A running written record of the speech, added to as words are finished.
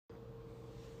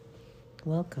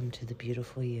Welcome to The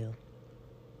Beautiful You,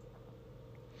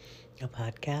 a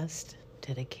podcast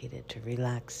dedicated to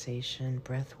relaxation,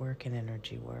 breath work, and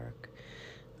energy work.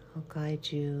 I'll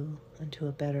guide you into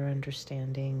a better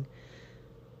understanding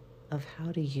of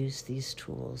how to use these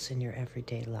tools in your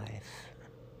everyday life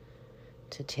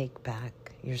to take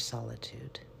back your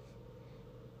solitude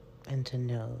and to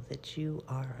know that you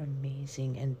are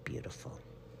amazing and beautiful.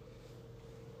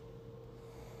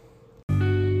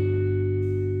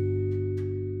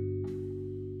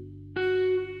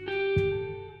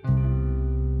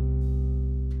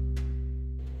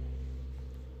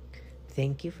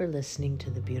 Thank you for listening to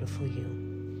The Beautiful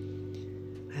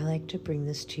You. I like to bring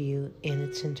this to you in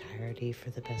its entirety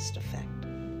for the best effect.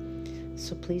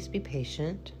 So please be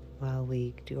patient while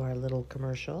we do our little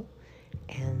commercial,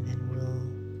 and then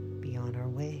we'll be on our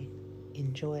way.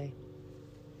 Enjoy.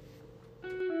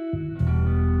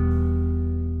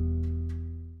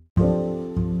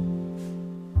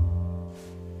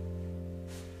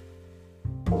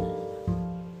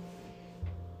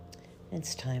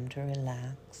 It's time to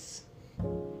relax.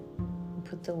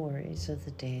 Put the worries of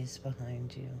the days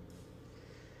behind you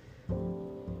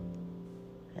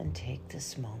and take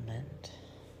this moment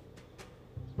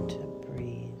to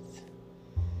breathe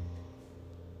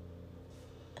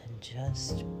and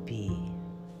just be.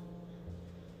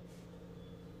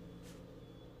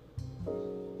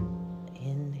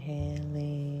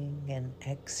 Inhaling and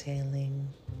exhaling.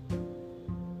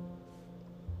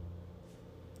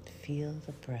 Feel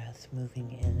the breath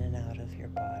moving in and out of your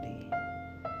body.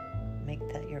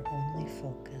 Make that your only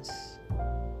focus.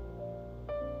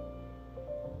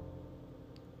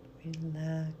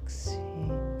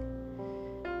 Relaxing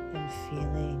and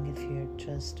feeling if you're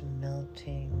just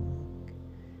melting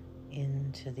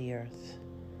into the earth.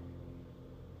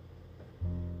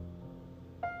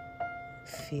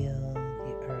 Feel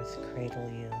the earth cradle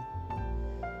you.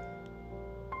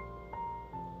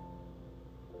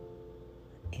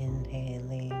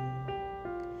 Inhaling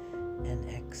and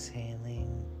exhaling.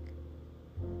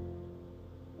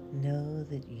 Know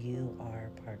that you are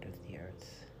part of the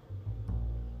earth.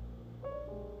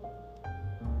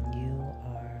 You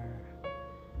are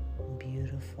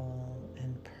beautiful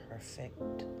and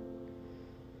perfect.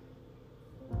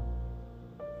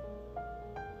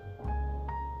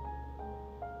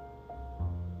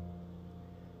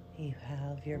 You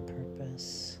have your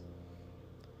purpose.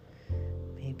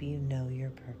 Maybe you know your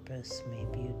purpose,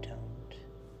 maybe you don't.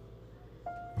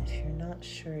 If you're not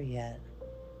sure yet,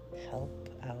 help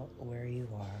out where you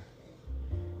are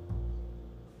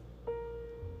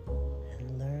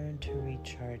and learn to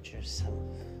recharge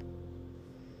yourself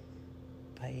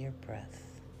by your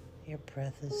breath. Your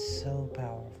breath is so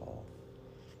powerful.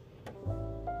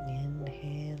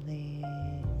 Inhaling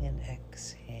and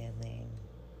exhaling.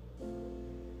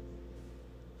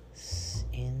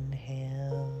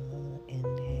 Inhale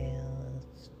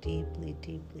deeply,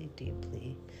 deeply,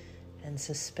 deeply, and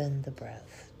suspend the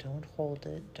breath. Don't hold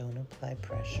it, don't apply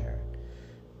pressure.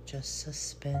 Just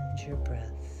suspend your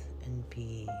breath and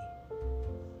be.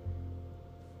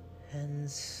 And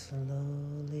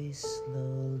slowly,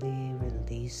 slowly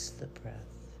release the breath.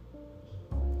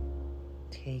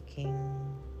 Taking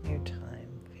your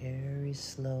time, very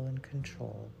slow and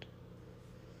controlled.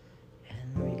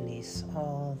 And release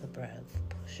all the breath.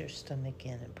 Push your stomach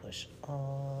in and push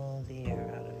all the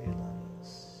air out of your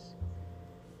lungs.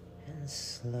 And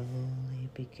slowly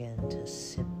begin to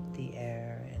sip the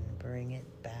air and bring it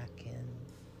back in.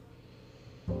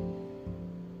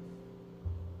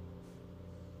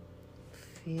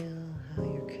 Feel how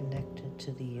you're connected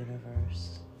to the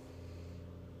universe.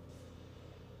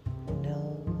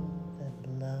 Know that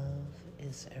love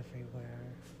is everywhere.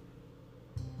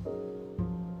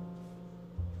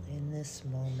 In this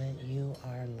moment, you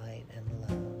are light and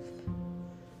love.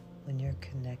 When you're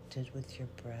connected with your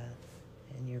breath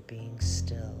and you're being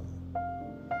still,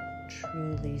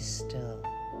 truly still,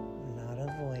 not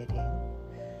avoiding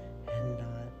and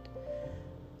not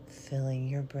filling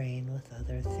your brain with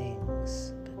other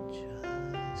things, but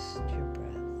just your breath.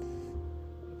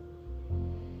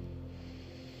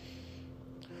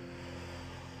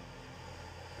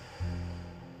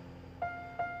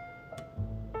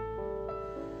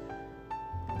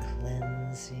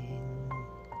 Cleansing,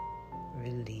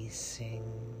 releasing,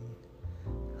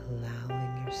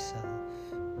 allowing yourself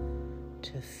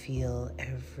to feel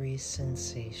every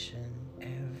sensation,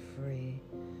 every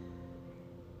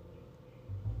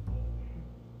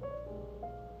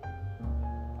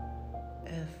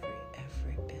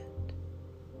bit.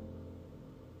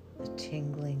 The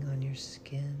tingling on your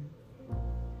skin,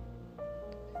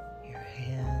 your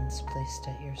hands placed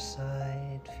at your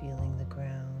side, feeling the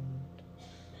ground.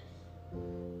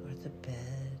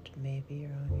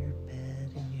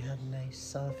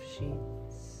 soft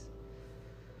sheets.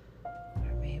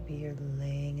 Or maybe you're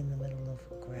laying in the middle of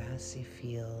a grassy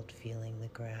field, feeling the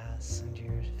grass under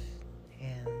your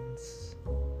hands.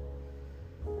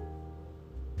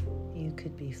 You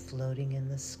could be floating in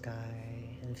the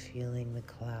sky and feeling the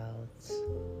clouds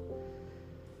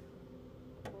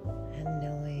and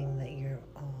knowing that you're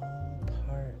all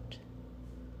part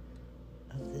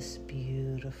of this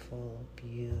beautiful,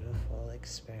 beautiful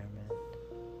experiment.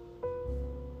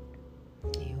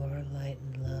 You are light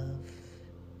and love.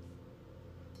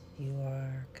 You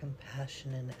are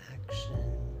compassion in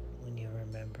action when you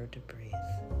remember to breathe.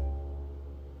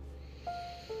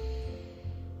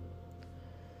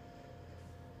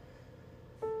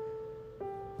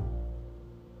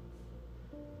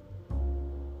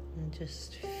 And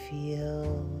just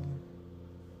feel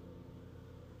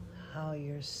how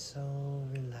you're so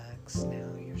relaxed now.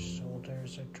 Your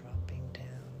shoulders are dropping down.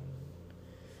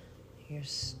 Your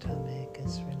stomach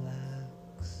is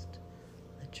relaxed.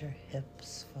 Let your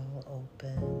hips fall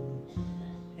open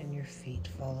and your feet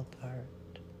fall apart.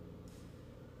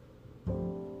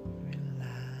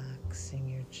 Relaxing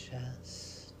your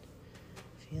chest.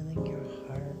 Feeling your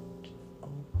heart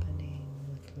opening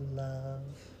with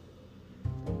love.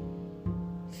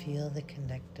 Feel the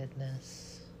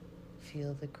connectedness.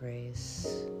 Feel the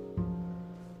grace.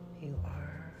 You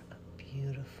are a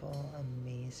beautiful,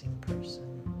 amazing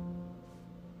person.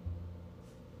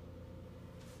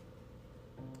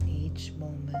 Each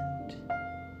moment,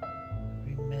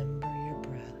 remember your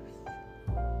breath.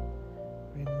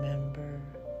 Remember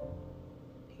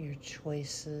your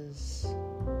choices.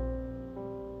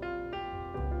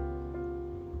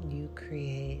 You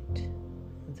create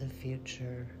the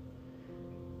future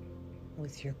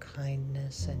with your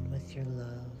kindness and with your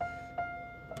love.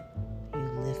 You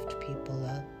lift people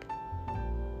up.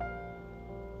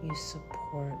 You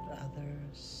support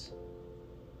others.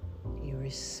 You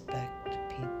respect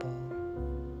people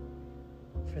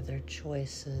for their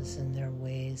choices and their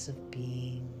ways of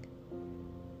being.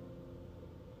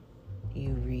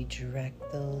 You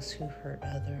redirect those who hurt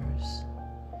others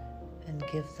and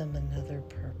give them another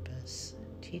purpose.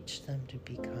 Teach them to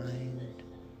be kind.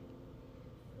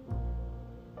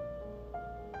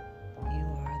 You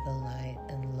are the light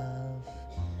and love.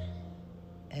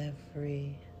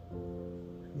 Every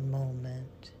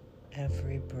moment,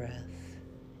 every breath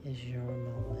is your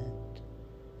moment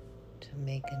to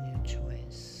make a new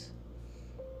choice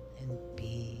and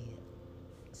be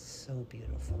so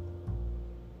beautiful.